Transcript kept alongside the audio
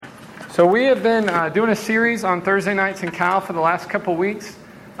So we have been doing a series on Thursday nights in Cal for the last couple weeks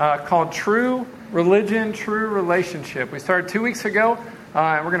called True Religion, True Relationship. We started 2 weeks ago,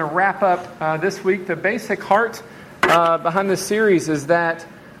 and we're going to wrap up this week. The basic heart behind this series is that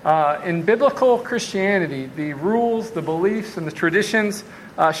in biblical Christianity, the rules, the beliefs, and the traditions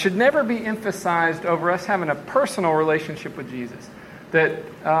should never be emphasized over us having a personal relationship with Jesus. That,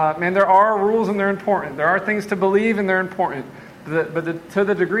 there are rules and they're important. There are things to believe and they're important. But to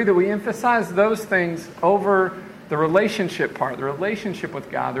the degree that we emphasize those things over the relationship part, the relationship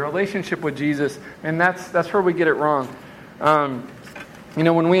with God, the relationship with Jesus, and that's where we get it wrong.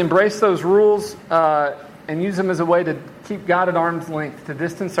 When we embrace those rules and use them as a way to keep God at arm's length, to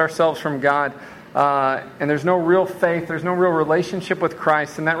distance ourselves from God, and there's no real faith, there's no real relationship with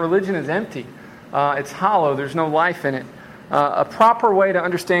Christ, and that religion is empty. It's hollow. There's no life in it. A proper way to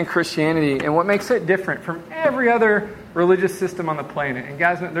understand Christianity and what makes it different from every other religious system on the planet. And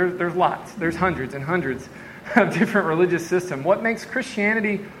guys, there's lots. There's hundreds and hundreds of different religious systems. What makes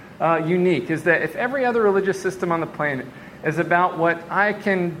Christianity unique is that if every other religious system on the planet is about what I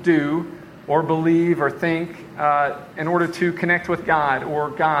can do or believe or think in order to connect with God or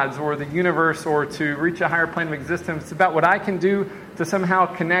gods or the universe or to reach a higher plane of existence, it's about what I can do to somehow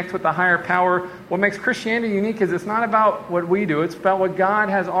connect with the higher power. What makes Christianity unique is it's not about what we do. It's about what God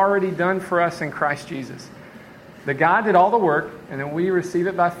has already done for us in Christ Jesus. That God did all the work, and then we receive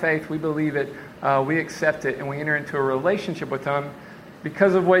it by faith, we believe it, we accept it, and we enter into a relationship with Him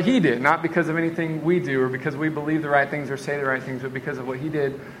because of what He did, not because of anything we do or because we believe the right things or say the right things, but because of what He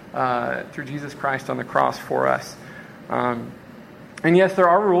did through Jesus Christ on the cross for us. And yes, there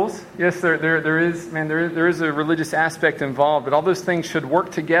are rules. Yes, there is a religious aspect involved, but all those things should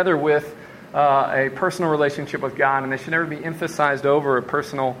work together with a personal relationship with God, and they should never be emphasized over a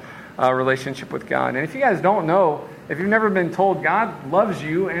personal relationship with God. And if you guys don't know, if you've never been told, God loves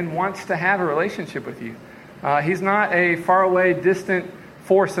you and wants to have a relationship with you. He's not a faraway, distant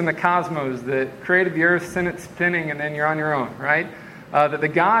force in the cosmos that created the earth, sent it spinning, and then you're on your own, right? That the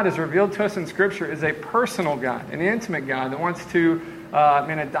God is revealed to us in Scripture is a personal God, an intimate God that wants to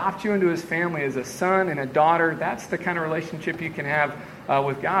adopt you into His family as a son and a daughter. That's the kind of relationship you can have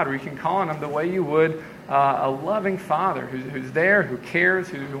with God, where you can call on Him the way you would a loving Father who's there, who cares,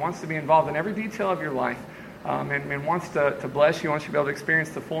 who wants to be involved in every detail of your life, and wants to bless you, wants you to be able to experience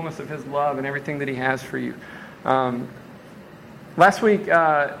the fullness of His love and everything that He has for you. Last week,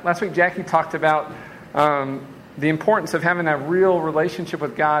 Jackie talked about the importance of having a real relationship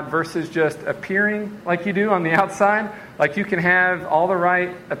with God versus just appearing like you do on the outside. Like you can have all the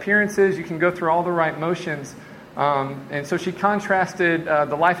right appearances, you can go through all the right motions. And so she contrasted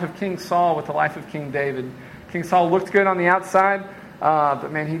the life of King Saul with the life of King David. King Saul looked good on the outside,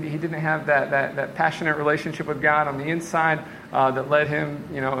 but he didn't have that passionate relationship with God on the inside that led him,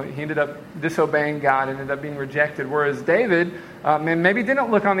 he ended up disobeying God, ended up being rejected. Whereas David, maybe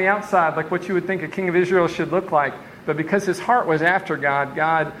didn't look on the outside like what you would think a king of Israel should look like, but because his heart was after God,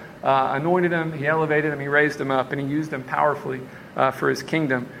 God anointed him, He elevated him, He raised him up, and He used him powerfully for His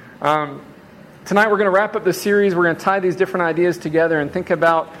kingdom. Tonight we're going to wrap up the series. We're going to tie these different ideas together and think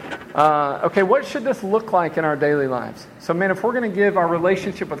about, what should this look like in our daily lives? So, if we're going to give our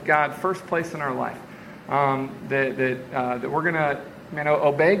relationship with God first place in our life, that we're going to,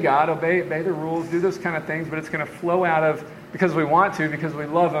 obey God, obey the rules, do those kind of things, but it's going to flow out of because we want to, because we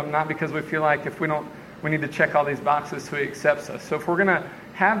love Him, not because we feel like if we don't, we need to check all these boxes so He accepts us. So if we're going to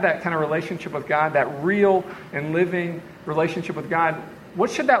have that kind of relationship with God, that real and living relationship with God, what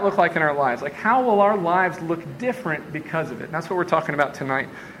should that look like in our lives? Like, how will our lives look different because of it? And that's what we're talking about tonight.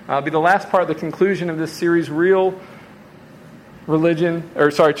 It'll be the last part of the conclusion of this series, True Religion,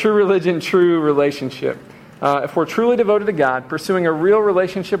 True Relationship. If we're truly devoted to God, pursuing a real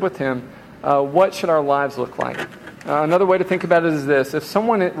relationship with Him, what should our lives look like? Another way to think about it is this. If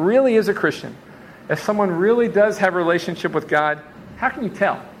someone really is a Christian, if someone really does have a relationship with God, how can you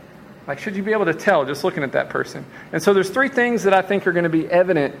tell? Like, should you be able to tell just looking at that person? And so there's three things that I think are going to be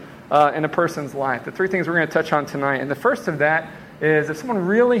evident in a person's life. The three things we're going to touch on tonight. And the first of that is if someone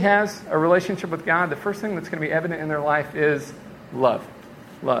really has a relationship with God, the first thing that's going to be evident in their life is love.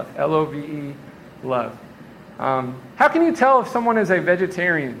 Love. L-O-V-E, love. How can you tell if someone is a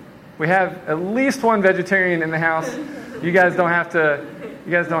vegetarian? We have at least one vegetarian in the house. You guys don't have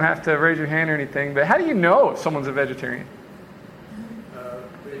to raise your hand or anything. But how do you know if someone's a vegetarian?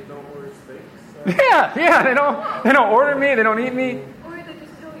 They don't order steaks. Yeah. They don't order meat. They don't eat meat. Or they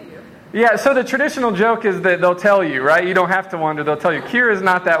just tell you. Yeah. So the traditional joke is that they'll tell you, right? You don't have to wonder. They'll tell you. Kira's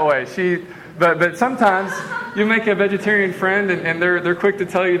not that way. But sometimes you make a vegetarian friend, and they're quick to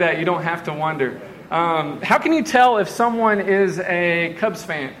tell you that you don't have to wonder. How can you tell if someone is a Cubs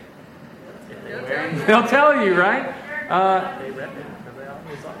fan? They'll tell you, right? They rep it. They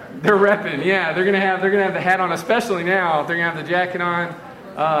always are. They're repping, yeah. They're gonna have the hat on, especially now. If they're gonna have the jacket on,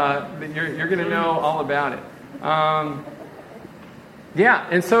 you're gonna know all about it. Yeah,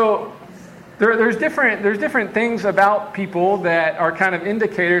 and so there's different things about people that are kind of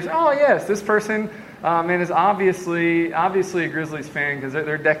indicators. Oh yes, this person is obviously a Grizzlies fan because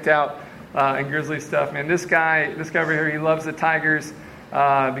they're decked out in Grizzlies stuff. Man, this guy over here, he loves the Tigers.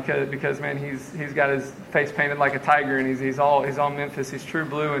 Because man, he's got his face painted like a tiger, and he's all Memphis. He's true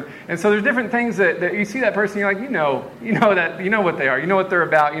blue, and so there's different things that you see that person. You're like, you know what they are. You know what they're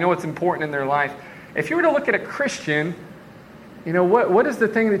about. You know what's important in their life. If you were to look at a Christian, what is the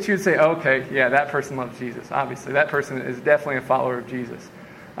thing that you would say? Okay, yeah, that person loves Jesus. Obviously, that person is definitely a follower of Jesus.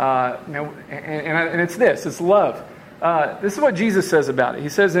 And it's love. This is what Jesus says about it. He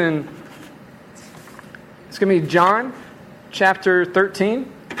says it's going to be John chapter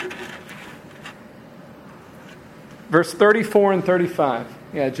 13, verse 34 and 35.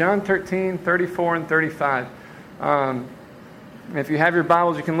 Yeah, John 13, 34 and 35. If you have your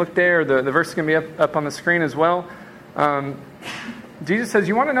Bibles, you can look there. The verse is going to be up on the screen as well. Jesus says,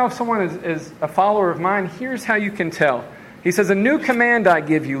 you want to know if someone is a follower of mine? Here's how you can tell. He says, a new command I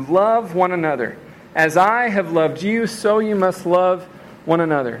give you, love one another. As I have loved you, so you must love one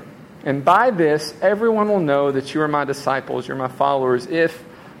another. And by this, everyone will know that you are my disciples, you're my followers, if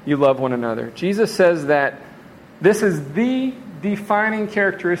you love one another. Jesus says that this is the defining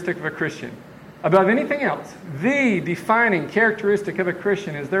characteristic of a Christian. Above anything else, the defining characteristic of a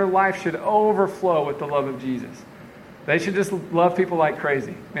Christian is their life should overflow with the love of Jesus. They should just love people like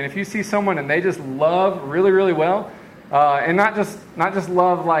crazy. And if you see someone and they just love really, really well, and not just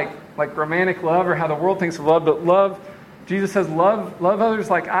love like romantic love or how the world thinks of love, but love. Jesus says, love others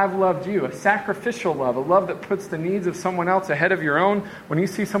like I've loved you. A sacrificial love, a love that puts the needs of someone else ahead of your own. When you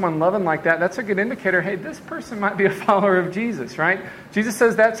see someone loving like that, that's a good indicator, hey, this person might be a follower of Jesus, right? Jesus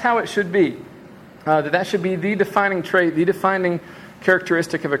says that's how it should be. That should be the defining trait, the defining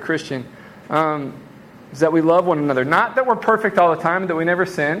characteristic of a Christian, is that we love one another. Not that we're perfect all the time, that we never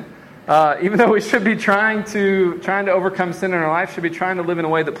sin. Even though we should be trying to overcome sin in our life, should be trying to live in a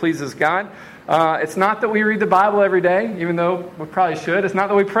way that pleases God. It's not that we read the Bible every day, even though we probably should. It's not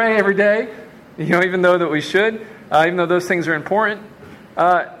that we pray every day, even though that we should, even though those things are important.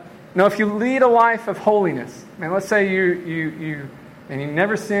 No, if you lead a life of holiness, man, let's say you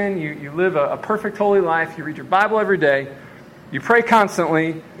never sin, you live a perfect holy life, you read your Bible every day, you pray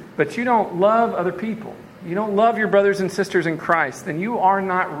constantly, but you don't love other people. You don't love your brothers and sisters in Christ, then you are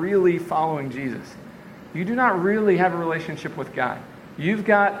not really following Jesus. You do not really have a relationship with God. You've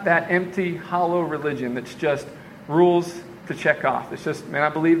got that empty, hollow religion that's just rules to check off. It's just, man, I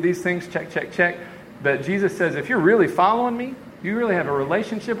believe these things, check, check, check. But Jesus says, if you're really following me, you really have a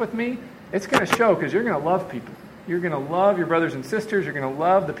relationship with me, it's going to show because you're going to love people. You're going to love your brothers and sisters. You're going to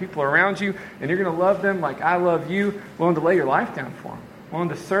love the people around you. And you're going to love them like I love you, willing to lay your life down for them, willing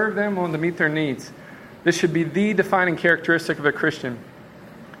to serve them, willing to meet their needs. This should be the defining characteristic of a Christian.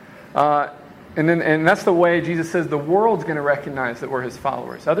 And that's the way Jesus says the world's going to recognize that we're his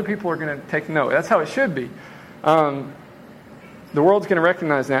followers. Other people are going to take note. That's how it should be. The world's going to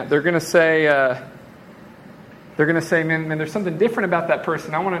recognize that. They're going to say, man, there's something different about that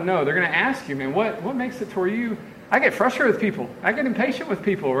person. I want to know. They're going to ask you, man, what makes it to where you... I get frustrated with people. I get impatient with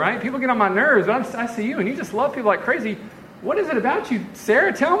people, right? People get on my nerves, but I see you, and you just love people like crazy. What is it about you,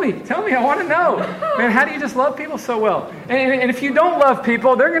 Sarah? Tell me. I want to know. Man, how do you just love people so well? And if you don't love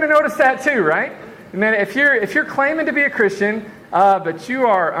people, they're going to notice that too, right? And then if you're claiming to be a Christian, but you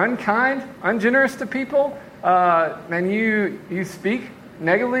are unkind, ungenerous to people, and you speak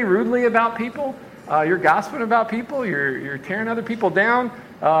negatively, rudely about people, you're gossiping about people, you're tearing other people down,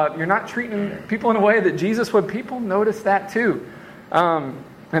 you're not treating people in a way that Jesus would, people notice that too. And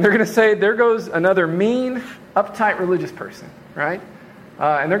they're going to say, there goes another mean, uptight religious person, right?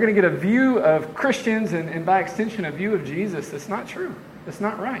 And they're going to get a view of Christians and by extension a view of Jesus that's not true. That's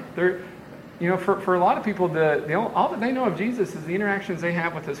not right. They're, for a lot of people, all that they know of Jesus is the interactions they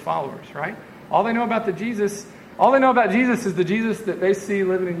have with his followers, right? All they know about Jesus is the Jesus that they see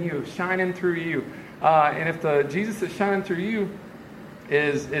living in you, shining through you. And if the Jesus that's shining through you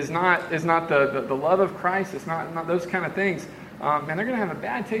is not the love of Christ, it's not those kind of things, and they're going to have a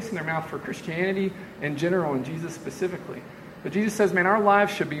bad taste in their mouth for Christianity in general and Jesus specifically. But Jesus says, man, our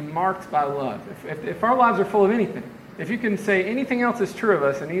lives should be marked by love. If our lives are full of anything, if you can say anything else is true of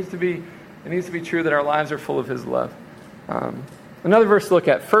us, it needs to be true that our lives are full of his love. Another verse to look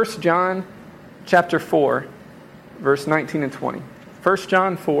at, 1 John chapter 4, verse 19 and 20. 1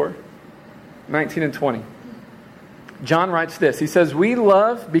 John 4, 19 and 20. John writes this. He says, "We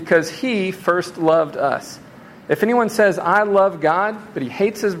love because he first loved us. If anyone says, 'I love God,' but he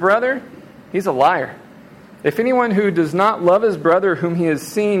hates his brother, he's a liar. If anyone who does not love his brother whom he has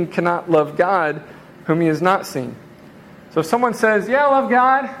seen cannot love God whom he has not seen." So if someone says, "Yeah, I love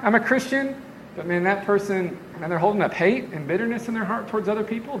God, I'm a Christian," but man, that person, man, they're holding up hate and bitterness in their heart towards other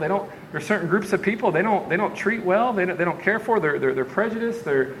people. There's certain groups of people they don't treat well. They don't care for. They're prejudiced.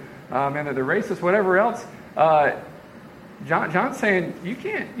 They're racist. Whatever else. John's saying you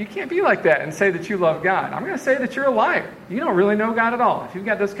can't be like that and say that you love God. I'm going to say that you're a liar. You don't really know God at all. If you've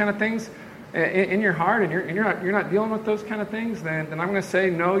got those kind of things in your heart and you're not dealing with those kind of things, then I'm going to say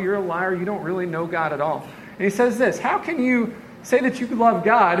no, you're a liar. You don't really know God at all. And he says this: how can you say that you love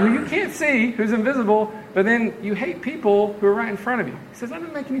God, who you can't see, who's invisible, but then you hate people who are right in front of you? He says that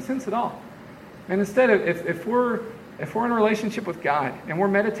doesn't make any sense at all. And instead, if we're in a relationship with God and we're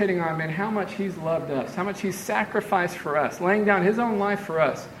meditating on, man, how much He's loved us, how much He's sacrificed for us, laying down His own life for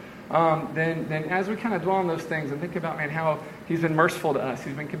us, then as we kind of dwell on those things and think about, man, how He's been merciful to us,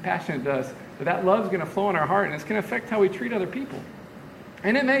 He's been compassionate to us, that love's going to flow in our heart and it's going to affect how we treat other people.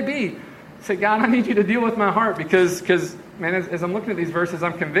 And it may be, say, God, I need you to deal with my heart because man, as I'm looking at these verses,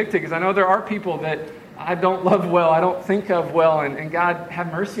 I'm convicted because I know there are people that I don't love well, I don't think of well, and God,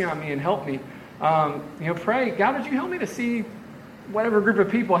 have mercy on me and help me. Pray, God, would you help me to see whatever group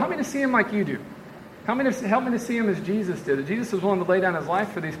of people, help me to see them like you do. Help me to see them as Jesus did. That Jesus was willing to lay down His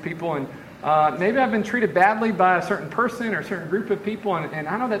life for these people, and maybe I've been treated badly by a certain person or a certain group of people, and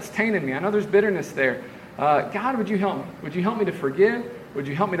I know that's tainted me. I know there's bitterness there. God, would you help me? Would you help me to forgive? Would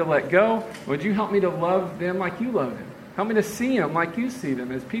you help me to let go? Would you help me to love them like you love them? Help me to see them like you see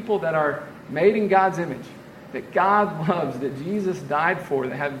them, as people that are made in God's image, that God loves, that Jesus died for,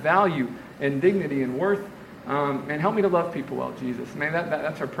 that have value and dignity and worth. And help me to love people well, Jesus. Man,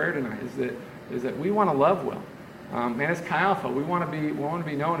 that's our prayer tonight, is that we want to love well. Man, as Chi Alpha, we want to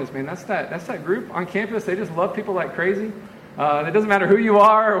be known as, man, that's that group on campus. They just love people like crazy. It doesn't matter who you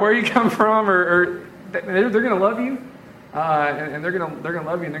are or where you come from, or they're going to love you, and they're going to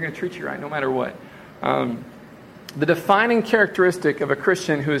love you, and they're going to treat you right no matter what. The defining characteristic of a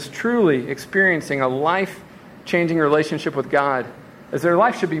Christian who is truly experiencing a life-changing relationship with God is their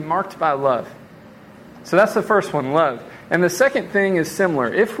life should be marked by love. So that's the first one, love. And the second thing is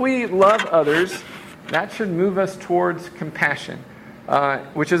similar. If we love others, that should move us towards compassion,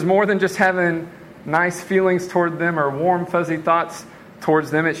 which is more than just having nice feelings toward them or warm, fuzzy thoughts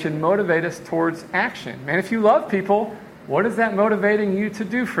towards them. It should motivate us towards action. Man, if you love people, what is that motivating you to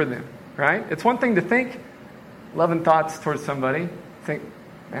do for them, right? It's one thing to think loving thoughts towards somebody.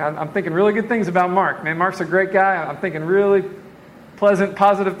 Man, I'm thinking really good things about Mark. Man, Mark's a great guy. I'm thinking really pleasant,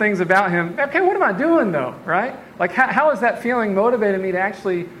 positive things about him. Okay, what am I doing though, right? Like how is that feeling motivating me to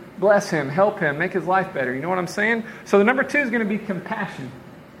actually bless him, help him, make his life better? You know what I'm saying? So the number 2 is going to be compassion.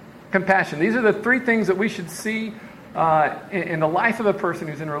 Compassion. These are the 3 things that we should see in the life of a person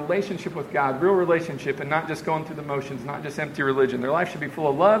who's in a relationship with God, real relationship, and not just going through the motions, not just empty religion. Their life should be full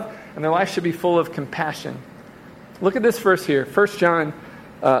of love, and their life should be full of compassion. Look at this verse here, 1 John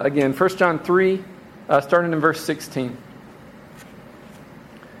 3, starting in verse 16.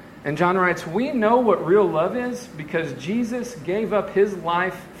 And John writes, "We know what real love is because Jesus gave up His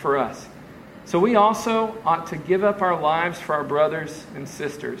life for us. So we also ought to give up our lives for our brothers and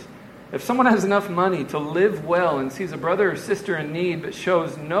sisters. If someone has enough money to live well and sees a brother or sister in need but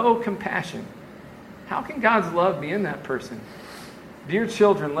shows no compassion, how can God's love be in that person? Dear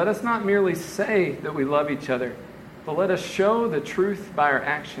children, let us not merely say that we love each other, but let us show the truth by our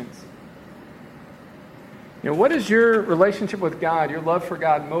actions." What is your relationship with God, your love for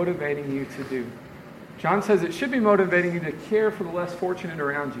God, motivating you to do? John says it should be motivating you to care for the less fortunate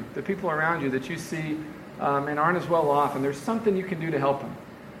around you, the people around you that you see and aren't as well off, and there's something you can do to help them.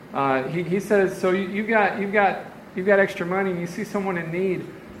 He says, so you've got extra money, and you see someone in need,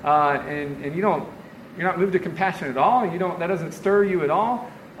 and you're not moved to compassion at all, and that doesn't stir you at all.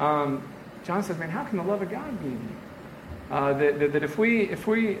 John says, man, how can the love of God be in you? That if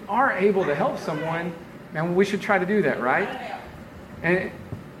we are able to help someone, and we should try to do that, right? And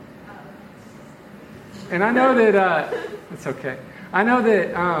I know that it's okay. I know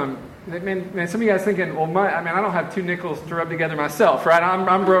that man, some of you guys thinking, well, I don't have 2 nickels to rub together myself, right?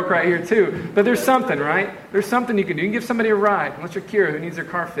 I'm broke right here too. But there's something, right? There's something you can do. You can give somebody a ride, unless you're Kira who needs their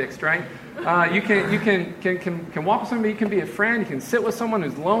car fixed, right? You can walk with somebody. You can be a friend. You can sit with someone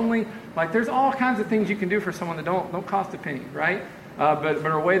who's lonely. Like there's all kinds of things you can do for someone that don't cost a penny, right? But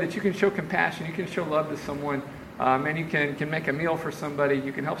a way that you can show compassion, you can show love to someone, and you can make a meal for somebody,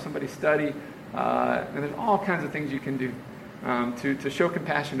 you can help somebody study, and there's all kinds of things you can do. to show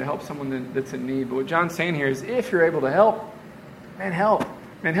compassion, to help someone that's in need. But what John's saying here is if you're able to help, man, help.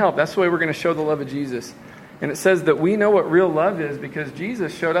 Man, help. That's the way we're going to show the love of Jesus. And it says that we know what real love is because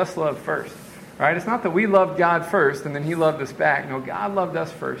Jesus showed us love first. Right? It's not that we loved God first and then He loved us back. No, God loved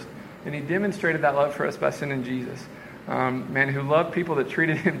us first. And He demonstrated that love for us by sending Jesus. Man, who loved people that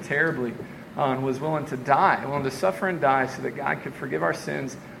treated Him terribly and was willing to die, willing to suffer and die so that God could forgive our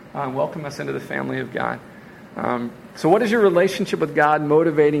sins, welcome us into the family of God. So what is your relationship with God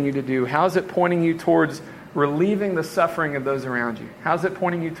motivating you to do? How is it pointing you towards relieving the suffering of those around you? How is it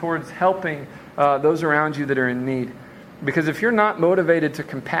pointing you towards helping those around you that are in need? Because if you're not motivated to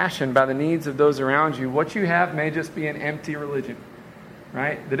compassion by the needs of those around you, what you have may just be an empty religion,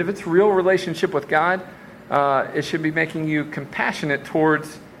 right? That if it's real relationship with God, it should be making you compassionate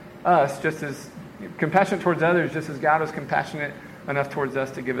towards us, just as compassionate towards others, just as God was compassionate enough towards us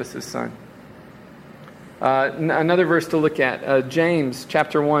to give us His Son. Another verse to look at, James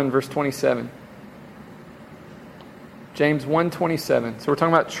chapter 1, verse 27. James 1:27. So we're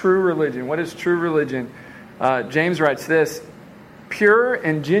talking about true religion. What is true religion? James writes this: pure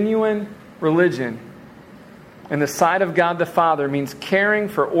and genuine religion in the sight of God the Father means caring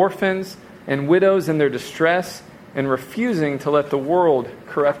for orphans and widows in their distress and refusing to let the world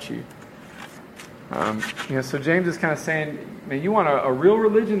corrupt you. So James is kind of saying, man, you want a real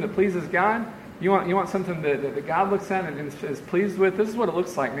religion that pleases God? You want something that God looks at and is pleased with? This is what it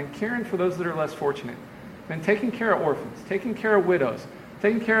looks like, man. Caring for those that are less fortunate. Man, taking care of orphans, taking care of widows,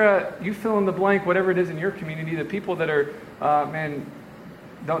 taking care of, you fill in the blank, whatever it is in your community, the people that are,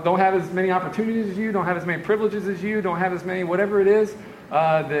 don't have as many opportunities as you, don't have as many privileges as you, don't have as many, whatever it is,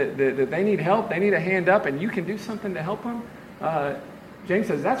 that they need help, they need a hand up, and you can do something to help them. James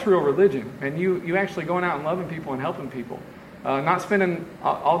says that's real religion, and you actually going out and loving people and helping people. Not spending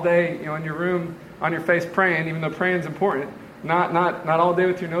all day, in your room on your face praying, even though praying is important. Not all day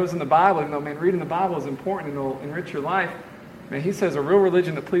with your nose in the Bible, even though, man, reading the Bible is important and it'll enrich your life. Man, he says a real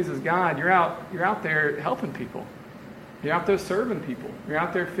religion that pleases God, you're out there helping people. You're out there serving people. You're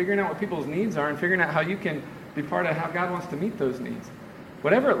out there figuring out what people's needs are and figuring out how you can be part of how God wants to meet those needs.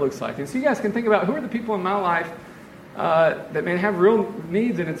 Whatever it looks like. And so you guys can think about who are the people in my life that may have real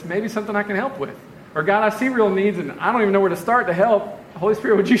needs and it's maybe something I can help with. Or God, I see real needs and I don't even know where to start to help. Holy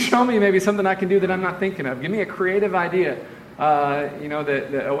Spirit, would you show me maybe something I can do that I'm not thinking of? Give me a creative idea,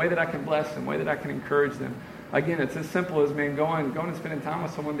 a way that I can bless them, a way that I can encourage them. Again, it's as simple as, man, going and spending time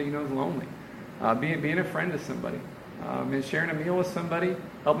with someone that you know is lonely. Being a friend to somebody. Sharing a meal with somebody,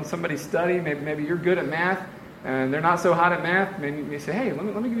 helping somebody study. Maybe you're good at math and they're not so hot at math. Maybe you say, hey, let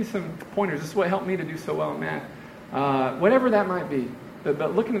me give you some pointers. This is what helped me to do so well in math. Whatever that might be.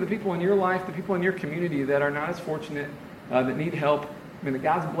 But looking at the people in your life, the people in your community that are not as fortunate, that need help. That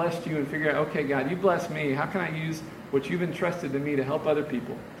God's blessed you and figure out, okay, God, you blessed me. How can I use what you've entrusted to me to help other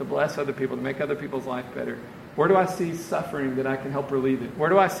people, to bless other people, to make other people's life better? Where do I see suffering that I can help relieve it? Where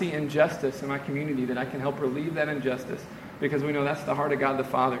do I see injustice in my community that I can help relieve that injustice? Because we know that's the heart of God the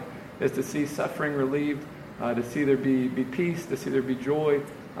Father, is to see suffering relieved, to see there be peace, to see there be joy,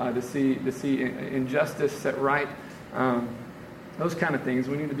 to see injustice set right. Those kind of things.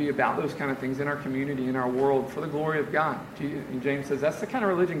 We need to be about those kind of things in our community, in our world, for the glory of God. And James says that's the kind of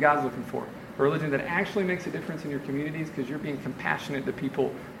religion God's looking for. A religion that actually makes a difference in your communities because you're being compassionate to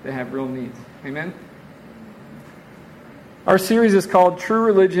people that have real needs. Amen? Our series is called True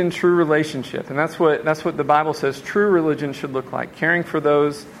Religion, True Relationship. And that's what the Bible says true religion should look like. Caring for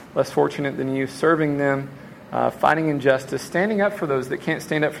those less fortunate than you, serving them, fighting injustice, standing up for those that can't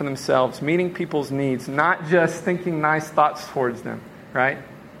stand up for themselves, meeting people's needs, not just thinking nice thoughts towards them, right?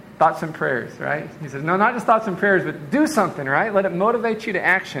 Thoughts and prayers, right? He says, no, not just thoughts and prayers, but do something, right? Let it motivate you to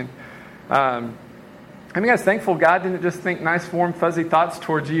action. I'm guys thankful God didn't just think nice, warm, fuzzy thoughts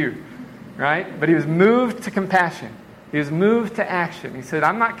towards you, right? But He was moved to compassion. He was moved to action. He said,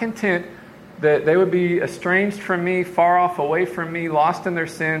 I'm not content that they would be estranged from me, far off, away from me, lost in their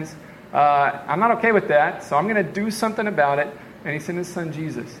sins. I'm not okay with that, so I'm going to do something about it. And He sent His Son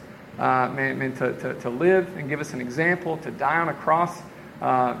Jesus, to live and give us an example, to die on a cross,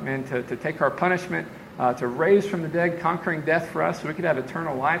 to take our punishment, to raise from the dead, conquering death for us, so we could have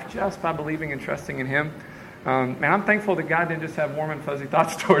eternal life just by believing and trusting in Him. I'm thankful that God didn't just have warm and fuzzy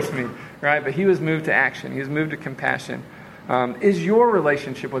thoughts towards me, right? But He was moved to action. He was moved to compassion. Is your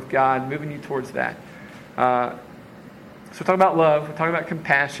relationship with God moving you towards that? So we're talking about love. We're talking about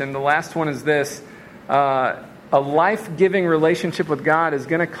compassion. The last one is this. A life-giving relationship with God is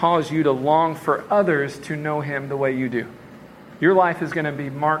going to cause you to long for others to know Him the way you do. Your life is going to be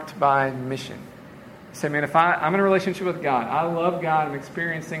marked by mission. You say, man, if I'm in a relationship with God, I love God, I'm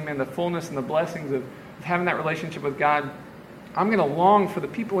experiencing, man, the fullness and the blessings of having that relationship with God, I'm going to long for the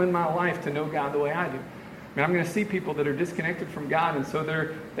people in my life to know God the way I do. I mean, I'm going to see people that are disconnected from God, and so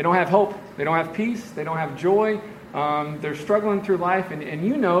they don't have hope, they don't have peace, they don't have joy, they're struggling through life, and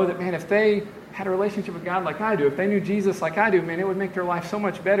you know that, man, if they had a relationship with God like I do, if they knew Jesus like I do, man, it would make their life so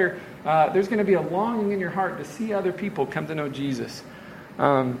much better. There's going to be a longing in your heart to see other people come to know Jesus.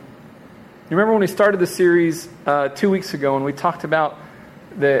 You remember when we started the series 2 weeks ago, and we talked about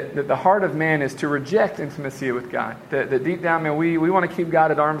that the heart of man is to reject intimacy with God. That deep down, man, we want to keep God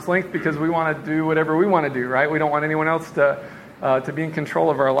at arm's length because we want to do whatever we want to do, right? We don't want anyone else to be in control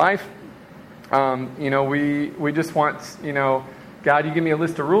of our life. We just want, God, you give me a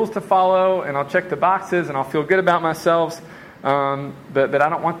list of rules to follow, and I'll check the boxes, and I'll feel good about myself. But I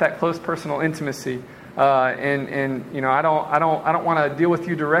don't want that close personal intimacy. I don't want to deal with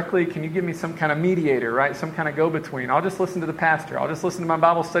you directly. Can you give me some kind of mediator, right? Some kind of go-between. I'll just listen to the pastor. I'll just listen to my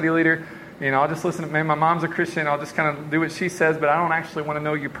Bible study leader. I'll just listen to, man, my mom's a Christian. I'll just kind of do what she says, but I don't actually want to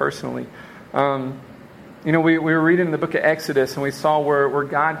know you personally. We were reading the book of Exodus, and we saw where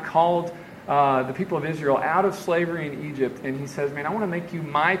God called the people of Israel out of slavery in Egypt. And he says, man, I want to make you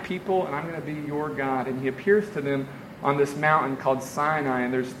my people, and I'm going to be your God. And he appears to them on this mountain called Sinai,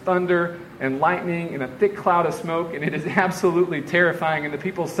 and there's thunder and lightning and a thick cloud of smoke, and it is absolutely terrifying. And the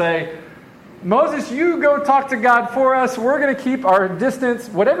people say, Moses, you go talk to God for us. We're going to keep our distance.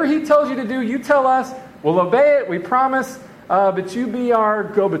 Whatever he tells you to do, you tell us. We'll obey it, we promise, but you be our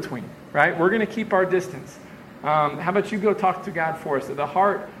go-between, right? We're going to keep our distance. How about you go talk to God for us? At the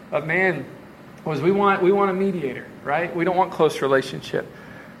heart of man was we want a mediator, right? We don't want close relationship.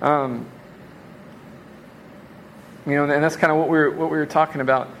 And that's kind of what we were talking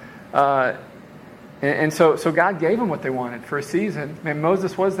about. So God gave them what they wanted for a season. And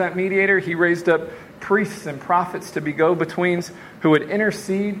Moses was that mediator. He raised up priests and prophets to be go-betweens who would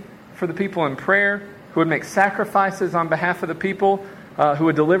intercede for the people in prayer, who would make sacrifices on behalf of the people, who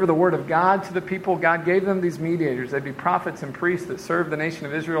would deliver the word of God to the people. God gave them these mediators. They'd be prophets and priests that served the nation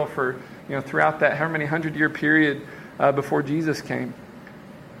of Israel for, throughout that however many 100-year period before Jesus came.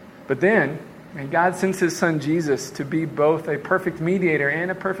 But then, and God sends his son Jesus to be both a perfect mediator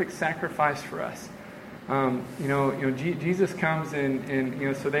and a perfect sacrifice for us. Jesus comes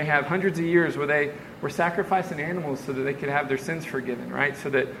and so they have hundreds of years where they were sacrificing animals so that they could have their sins forgiven, right? So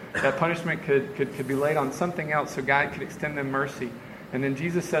that punishment could be laid on something else so God could extend them mercy. And then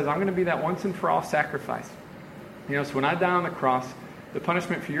Jesus says, I'm going to be that once and for all sacrifice. So when I die on the cross, the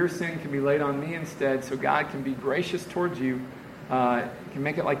punishment for your sin can be laid on me instead so God can be gracious towards you. Can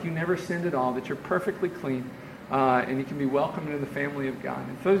make it like you never sinned at all, that you're perfectly clean, and you can be welcomed into the family of God.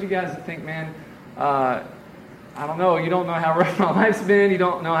 And for those of you guys that think, man, I don't know, you don't know how rough my life's been, you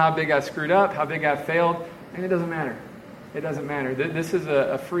don't know how big I screwed up, how big I failed, and it doesn't matter. It doesn't matter. This is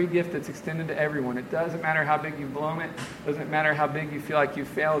a free gift that's extended to everyone. It doesn't matter how big you've blown it. It doesn't matter how big you feel like you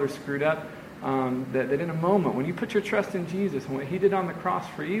failed or screwed up. That in a moment, when you put your trust in Jesus and what he did on the cross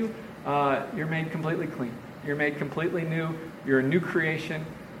for you, you're made completely clean. You're made completely new. You're a new creation.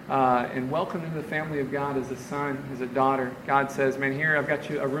 And welcome into the family of God as a son, as a daughter. God says, man, here, I've got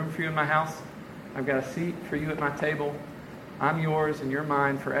you a room for you in my house. I've got a seat for you at my table. I'm yours and you're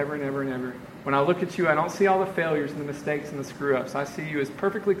mine forever and ever and ever. When I look at you, I don't see all the failures and the mistakes and the screw-ups. I see you as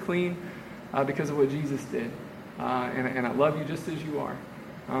perfectly clean because of what Jesus did. And I love you just as you are.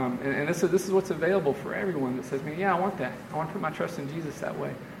 And this is what's available for everyone that says, man, yeah, I want that. I want to put my trust in Jesus that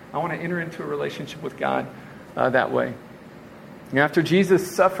way. I want to enter into a relationship with God that way. After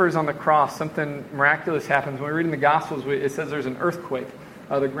Jesus suffers on the cross, something miraculous happens. When we read in the Gospels, it says there's an earthquake.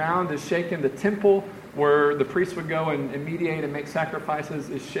 The ground is shaken. The temple where the priests would go and mediate and make sacrifices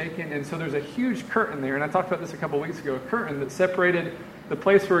is shaken. And so there's a huge curtain there. And I talked about this a couple weeks ago. A curtain that separated the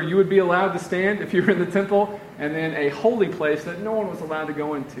place where you would be allowed to stand if you were in the temple, and then a holy place that no one was allowed to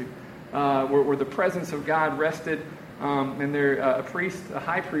go into, where the presence of God rested. And a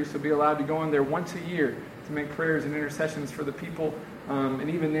high priest would be allowed to go in there once a year to make prayers and intercessions for the people. And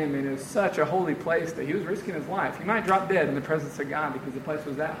even then, man, it was such a holy place that he was risking his life. He might drop dead in the presence of God because the place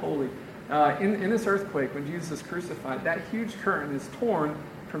was that holy. In this earthquake, when Jesus is crucified, that huge curtain is torn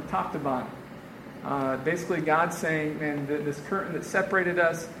from top to bottom. Basically, God's saying, man, this curtain that separated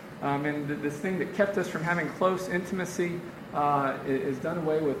us, and this thing that kept us from having close intimacy is done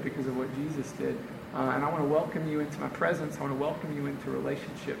away with because of what Jesus did. And I want to welcome you into my presence. I want to welcome you into a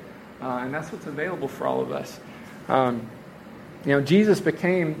relationship. And that's what's available for all of us. Jesus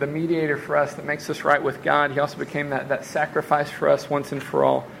became the mediator for us that makes us right with God. He also became that sacrifice for us once and for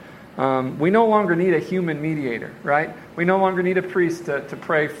all. We no longer need a human mediator, right? We no longer need a priest to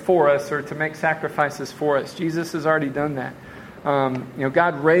pray for us or to make sacrifices for us. Jesus has already done that.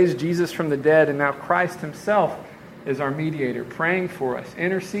 God raised Jesus from the dead, and now Christ himself is our mediator, praying for us,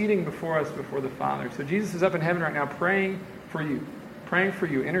 interceding before us before the Father. So Jesus is up in heaven right now praying for you,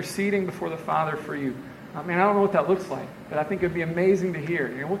 interceding before the Father for you. I don't know what that looks like, but I think it would be amazing to hear.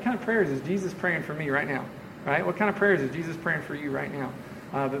 What kind of prayers is Jesus praying for me right now? Right? What kind of prayers is Jesus praying for you right now?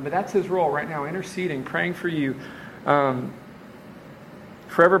 But that's his role right now, interceding, praying for you.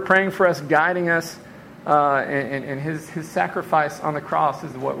 Forever praying for us, guiding us, and his sacrifice on the cross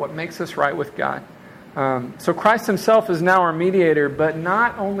is what makes us right with God. So Christ himself is now our mediator, but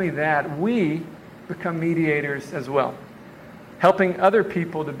not only that, we become mediators as well, helping other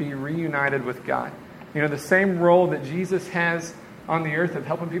people to be reunited with God. The same role that Jesus has on the earth of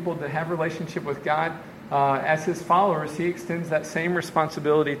helping people to have a relationship with God, as his followers, he extends that same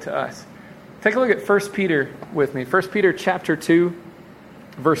responsibility to us. Take a look at 1 Peter with me. 1 Peter chapter 2,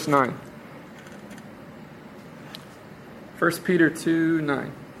 verse 9. 1 Peter 2,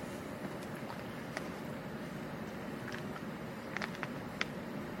 9.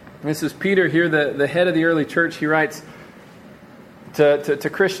 This is Peter here, the head of the early church. He writes to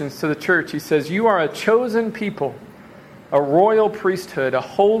Christians, to the church. He says, "You are a chosen people, a royal priesthood, a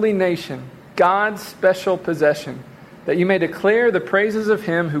holy nation, God's special possession, that you may declare the praises of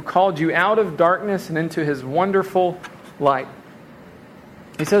him who called you out of darkness and into his wonderful light."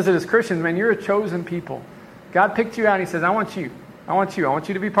 He says that as Christians, man, you're a chosen people. God picked you out and he says, I want you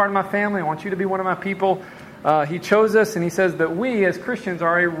to be part of my family. I want you to be one of my people. He chose us, and he says that we as Christians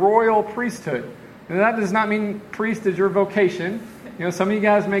are a royal priesthood. And that does not mean priest is your vocation. Some of you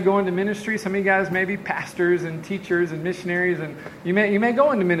guys may go into ministry. Some of you guys may be pastors and teachers and missionaries, and you may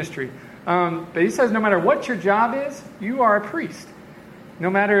go into ministry. But he says no matter what your job is, you are a priest. No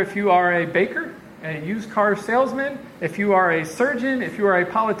matter if you are a baker, a used car salesman, if you are a surgeon, if you are a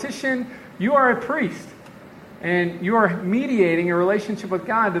politician, you are a priest. And you are mediating a relationship with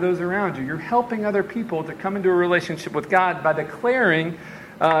God to those around you. You're helping other people to come into a relationship with God by declaring,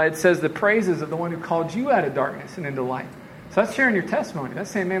 it says, the praises of the one who called you out of darkness and into light. So that's sharing your testimony.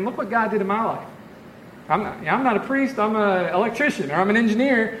 That's saying, man, look what God did in my life. I'm not a priest, I'm an electrician, or I'm an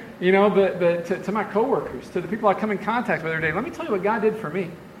engineer, but to my coworkers, to the people I come in contact with every day, let me tell you what God did for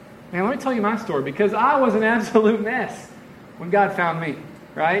me. Man, let me tell you my story, because I was an absolute mess when God found me,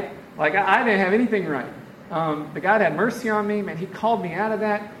 right? Like, I didn't have anything right. But God had mercy on me, man, he called me out of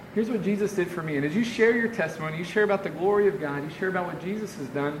that. Here's what Jesus did for me. And as you share your testimony, you share about the glory of God, you share about what Jesus has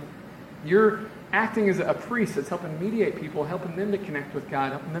done, you're acting as a priest that's helping mediate people, helping them to connect with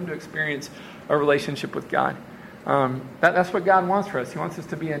God, helping them to experience a relationship with God. That's what God wants for us. He wants us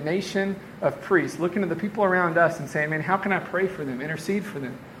to be a nation of priests, looking at the people around us and saying, man, how can I pray for them, intercede for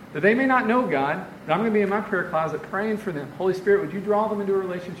them? That they may not know God, but I'm going to be in my prayer closet praying for them. Holy Spirit, would you draw them into a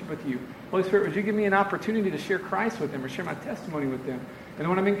relationship with you? Holy Spirit, would you give me an opportunity to share Christ with them or share my testimony with them? And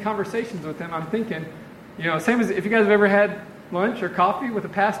when I'm in conversations with them, I'm thinking, same as if you guys have ever had lunch or coffee with a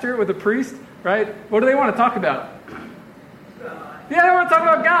pastor, with a priest, right? What do they want to talk about? Yeah, they want to talk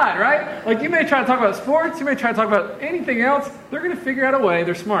about God, right? Like, you may try to talk about sports, you may try to talk about anything else. They're going to figure out a way,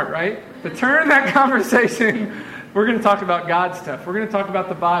 they're smart, right? To turn that conversation, we're going to talk about God stuff. We're going to talk about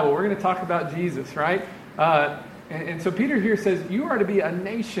the Bible. We're going to talk about Jesus, right? And so Peter here says, you are to be a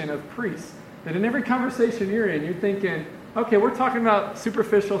nation of priests. That in every conversation you're in, you're thinking, okay, we're talking about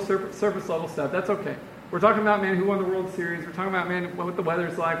superficial, surface level stuff. That's okay. We're talking about, man, who won the World Series. We're talking about, man, what the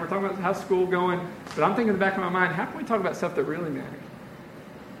weather's like. We're talking about how's school going. But I'm thinking in the back of my mind, how can we talk about stuff that really matters?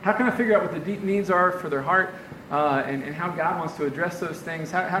 How can I figure out what the deep needs are for their heart and how God wants to address those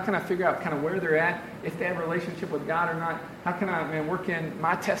things? How can I figure out kind of where they're at, if they have a relationship with God or not? How can I, man, work in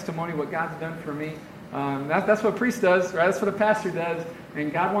my testimony, what God's done for me? That's what a priest does, right? That's what a pastor does.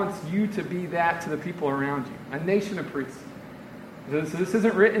 And God wants you to be that to the people around you, a nation of priests. So this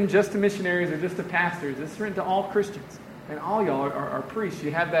isn't written just to missionaries or just to pastors. This is written to all Christians. And all y'all are priests.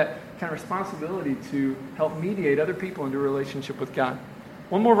 You have that kind of responsibility to help mediate other people into a relationship with God.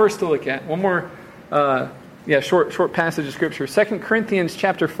 One more verse to look at. One more short passage of Scripture. 2 Corinthians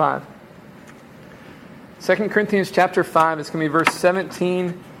chapter 5. 2 Corinthians chapter 5, it's going to be verse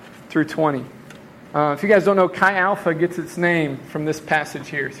 17 through 20. If you guys don't know, Chi Alpha gets its name from this passage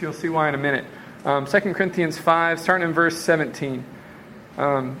here, so you'll see why in a minute. 2 Corinthians 5, starting in verse 17.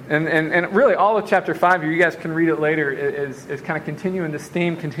 And really all of chapter 5 here, you guys can read it later, is kind of continuing this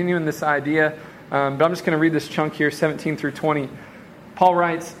theme, continuing this idea. But I'm just going to read this chunk here, 17 through 20. Paul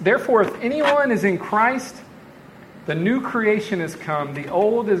writes, "Therefore, if anyone is in Christ, the new creation has come, the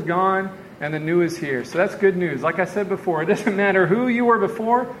old is gone, and the new is here." So that's good news. Like I said before, it doesn't matter who you were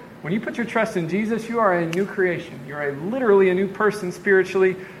before. When you put your trust in Jesus, you are a new creation. You're literally a new person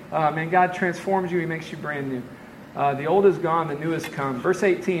spiritually. And God transforms you. He makes you brand new. The old is gone, the new has come. Verse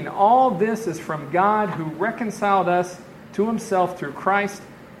 18, all this is from God who reconciled us to himself through Christ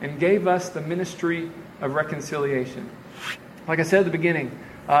and gave us the ministry of reconciliation. Like I said at the beginning,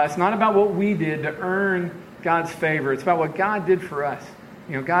 it's not about what we did to earn God's favor. It's about what God did for us.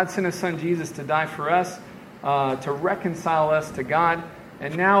 God sent his son Jesus to die for us, to reconcile us to God,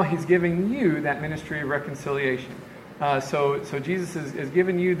 and now he's giving you that ministry of reconciliation. So Jesus is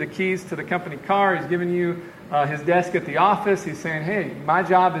giving you the keys to the company car. He's giving you his desk at the office. He's saying, hey, my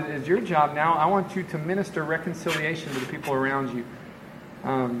job is your job now. I want you to minister reconciliation to the people around you.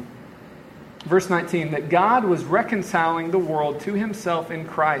 Verse 19, that God was reconciling the world to himself in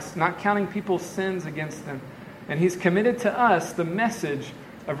Christ, not counting people's sins against them. And he's committed to us the message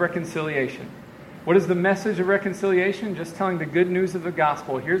of reconciliation. What is the message of reconciliation? Just telling the good news of the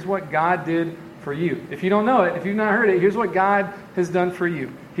gospel. Here's what God did for you. If you don't know it, if you've not heard it, here's what God has done for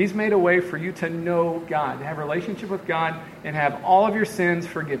you. He's made a way for you to know God, to have a relationship with God, and have all of your sins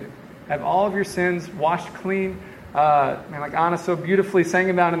forgiven. Have all of your sins washed clean. Like Anna so beautifully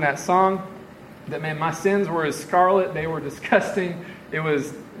sang about in that song, that, my sins were as scarlet. They were disgusting. It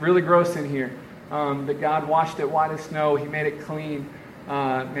was really gross in here. That God washed it white as snow. He made it clean.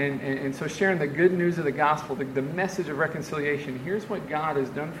 And so sharing the good news of the gospel, the message of reconciliation, here's what God has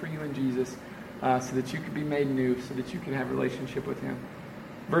done for you in Jesus, so that you could be made new, so that you can have a relationship with him.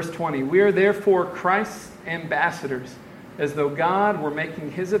 Verse 20, we are therefore Christ's ambassadors, as though God were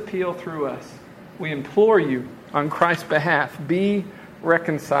making his appeal through us. We implore you on Christ's behalf, be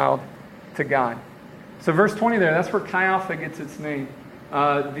reconciled to God. So verse 20 there, that's where Chi Alpha gets its name.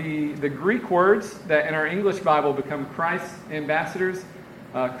 The Greek words that in our English Bible become Christ's ambassadors,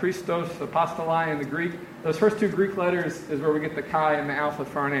 Christos, apostoli in the Greek, those first two Greek letters is where we get the Chi and the Alpha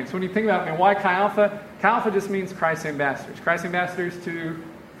for our name. So when you think about why Chi Alpha? Chi Alpha just means Christ's ambassadors. Christ's ambassadors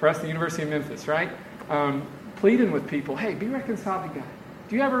for us, the University of Memphis, right? Pleading with people, hey, be reconciled to God.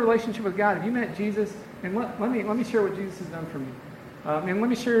 Do you have a relationship with God? Have you met Jesus? And let me share what Jesus has done for me. And let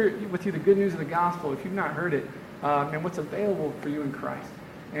me share with you the good news of the gospel if you've not heard it, and what's available for you in Christ.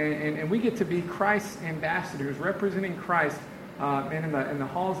 And we get to be Christ's ambassadors, representing Christ in the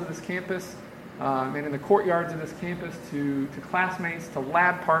halls of this campus, and in the courtyards of this campus, to classmates, to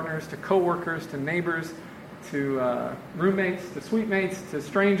lab partners, to coworkers, to neighbors, to roommates, to suite mates, to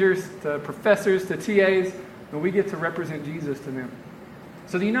strangers, to professors, to TAs, and we get to represent Jesus to them.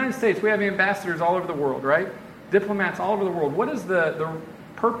 So the United States, we have ambassadors all over the world, right? Diplomats all over the world. What is the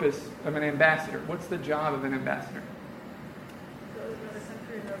purpose of an ambassador? What's the job of an ambassador? Go to another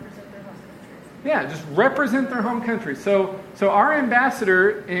country and represent their home country. Yeah, just represent their home country. So our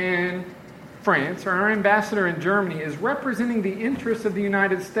ambassador in France or our ambassador in Germany is representing the interests of the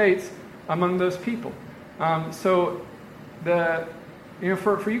United States among those people. For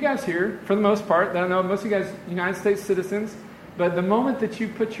you guys here, for the most part, I know most of you guys are United States citizens, but the moment that you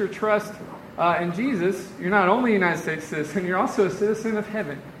put your trust in Jesus, you're not only a United States citizen, you're also a citizen of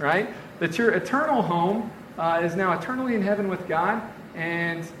heaven, right? That your eternal home is now eternally in heaven with God.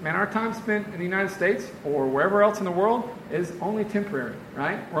 And, our time spent in the United States or wherever else in the world is only temporary,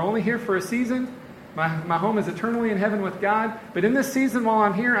 right? We're only here for a season. My home is eternally in heaven with God. But in this season while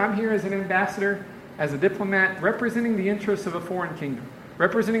I'm here as an ambassador, as a diplomat, representing the interests of a foreign kingdom.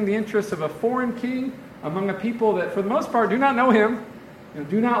 Representing the interests of a foreign king among a people that, for the most part, do not know him,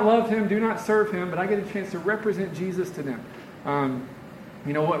 do not love him, do not serve him, but I get a chance to represent Jesus to them.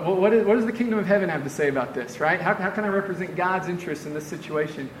 What does the kingdom of heaven have to say about this, right? How can I represent God's interests in this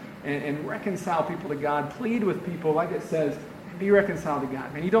situation and reconcile people to God, plead with people, like it says, be reconciled to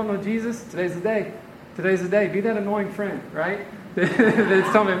God. Man, you don't know Jesus? Today's the day. Today's the day. Be that annoying friend, right?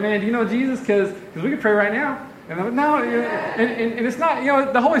 That's telling me, man, do you know Jesus? Because we can pray right now. And it's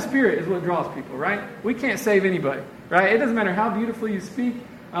not, the Holy Spirit is what draws people, right? We can't save anybody, right? It doesn't matter how beautifully you speak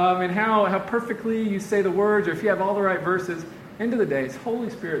and how perfectly you say the words, or if you have all the right verses. End of the day, it's Holy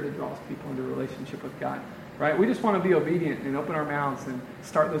Spirit that draws people into a relationship with God, right? We just want to be obedient and open our mouths and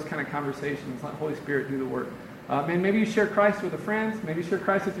start those kind of conversations. Let Holy Spirit do the work. Maybe you share Christ with a friend, maybe you share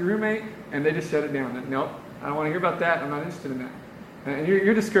Christ with your roommate, and they just shut it down. Nope, I don't want to hear about that. I'm not interested in that. And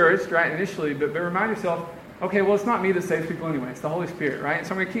you're discouraged, right, initially, but remind yourself, okay, well, it's not me that saves people anyway. It's the Holy Spirit, right?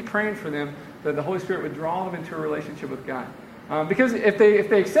 So I'm going to keep praying for them that the Holy Spirit would draw them into a relationship with God. Because if they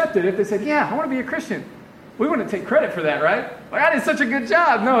accepted, if they said, yeah, I want to be a Christian, we wouldn't take credit for that, right? Like, I did such a good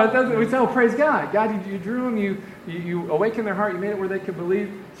job. No, it doesn't. We say, oh, praise God. God, you drew them, you awakened their heart, you made it where they could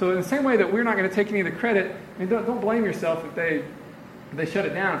believe. So in the same way that we're not going to take any of the credit, and don't blame yourself if they shut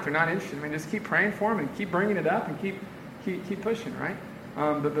it down, if they're not interested. Just keep praying for them and keep bringing it up and keep pushing, right?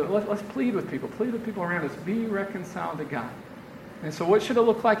 But let's plead with people. Plead with people around us. Be reconciled to God. And so what should it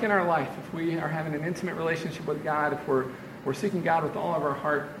look like in our life if we are having an intimate relationship with God, if we're seeking God with all of our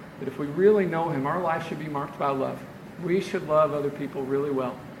heart, that if we really know Him, our life should be marked by love. We should love other people really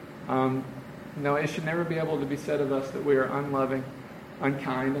well. No, it should never be able to be said of us that we are unloving,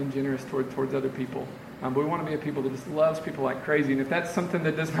 unkind, ungenerous towards other people. But we want to be a people that just loves people like crazy. And if that's something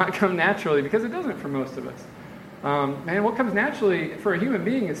that does not come naturally, because it doesn't for most of us, what comes naturally for a human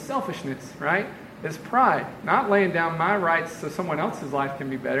being is selfishness, right? It's pride, not laying down my rights so someone else's life can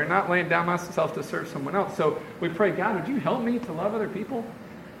be better, not laying down myself to serve someone else. So we pray, God, would you help me to love other people?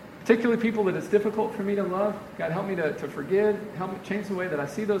 Particularly people that it's difficult for me to love. God, help me to forgive. Help me change the way that I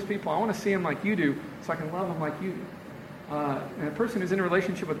see those people. I want to see them like you do so I can love them like you do. And a person who's in a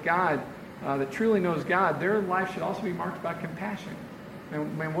relationship with God that truly knows God, their life should also be marked by compassion.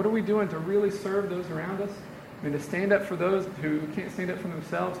 And man, what are we doing to really serve those around us? I mean, to stand up for those who can't stand up for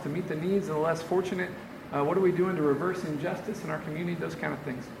themselves, to meet the needs of the less fortunate. What are we doing to reverse injustice in our community? Those kind of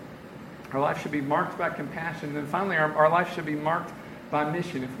things. Our life should be marked by compassion. And then finally, our life should be marked by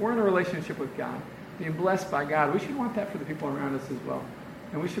mission. If we're in a relationship with God, being blessed by God, we should want that for the people around us as well.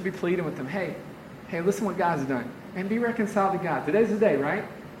 And we should be pleading with them, hey, listen what God's done. And be reconciled to God. Today's the day, right?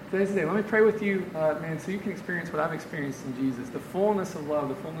 Today's the day. Let me pray with you, man, so you can experience what I've experienced in Jesus. The fullness of love,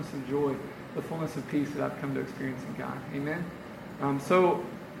 the fullness of joy, the fullness of peace that I've come to experience in God. Amen? So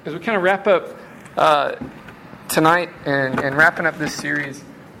as we kind of wrap up tonight and wrapping up this series,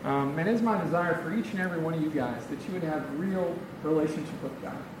 it is my desire for each and every one of you guys that you would have a real relationship with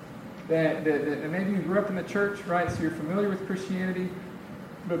God. That maybe you grew up in the church, right, so you're familiar with Christianity,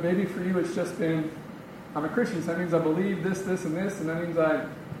 but maybe for you it's just been, I'm a Christian, so that means I believe this, and this, and that means I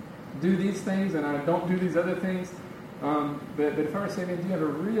do these things and I don't do these other things. But if I were to say, man, do you have a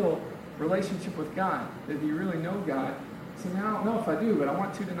real relationship with God? That you really know God? So now I don't know if I do, but I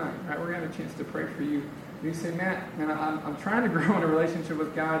want to tonight. Right? We're going to have a chance to pray for you. You say, Matt, man, I'm trying to grow in a relationship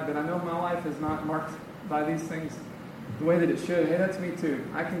with God, but I know my life is not marked by these things the way that it should. Hey, that's me too.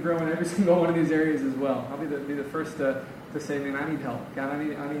 I can grow in every single one of these areas as well. I'll be the first to say, man, I need help. God, I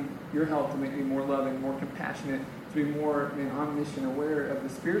need your help to make me more loving, more compassionate, to be more on mission, aware of the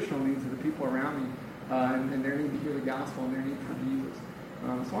spiritual needs of the people around me and their need to hear the gospel and their need for Jesus.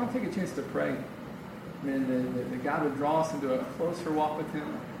 So I want to take a chance to pray, man, that God would draw us into a closer walk with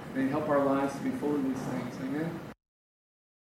Him and help our lives to be full of these things. Amen.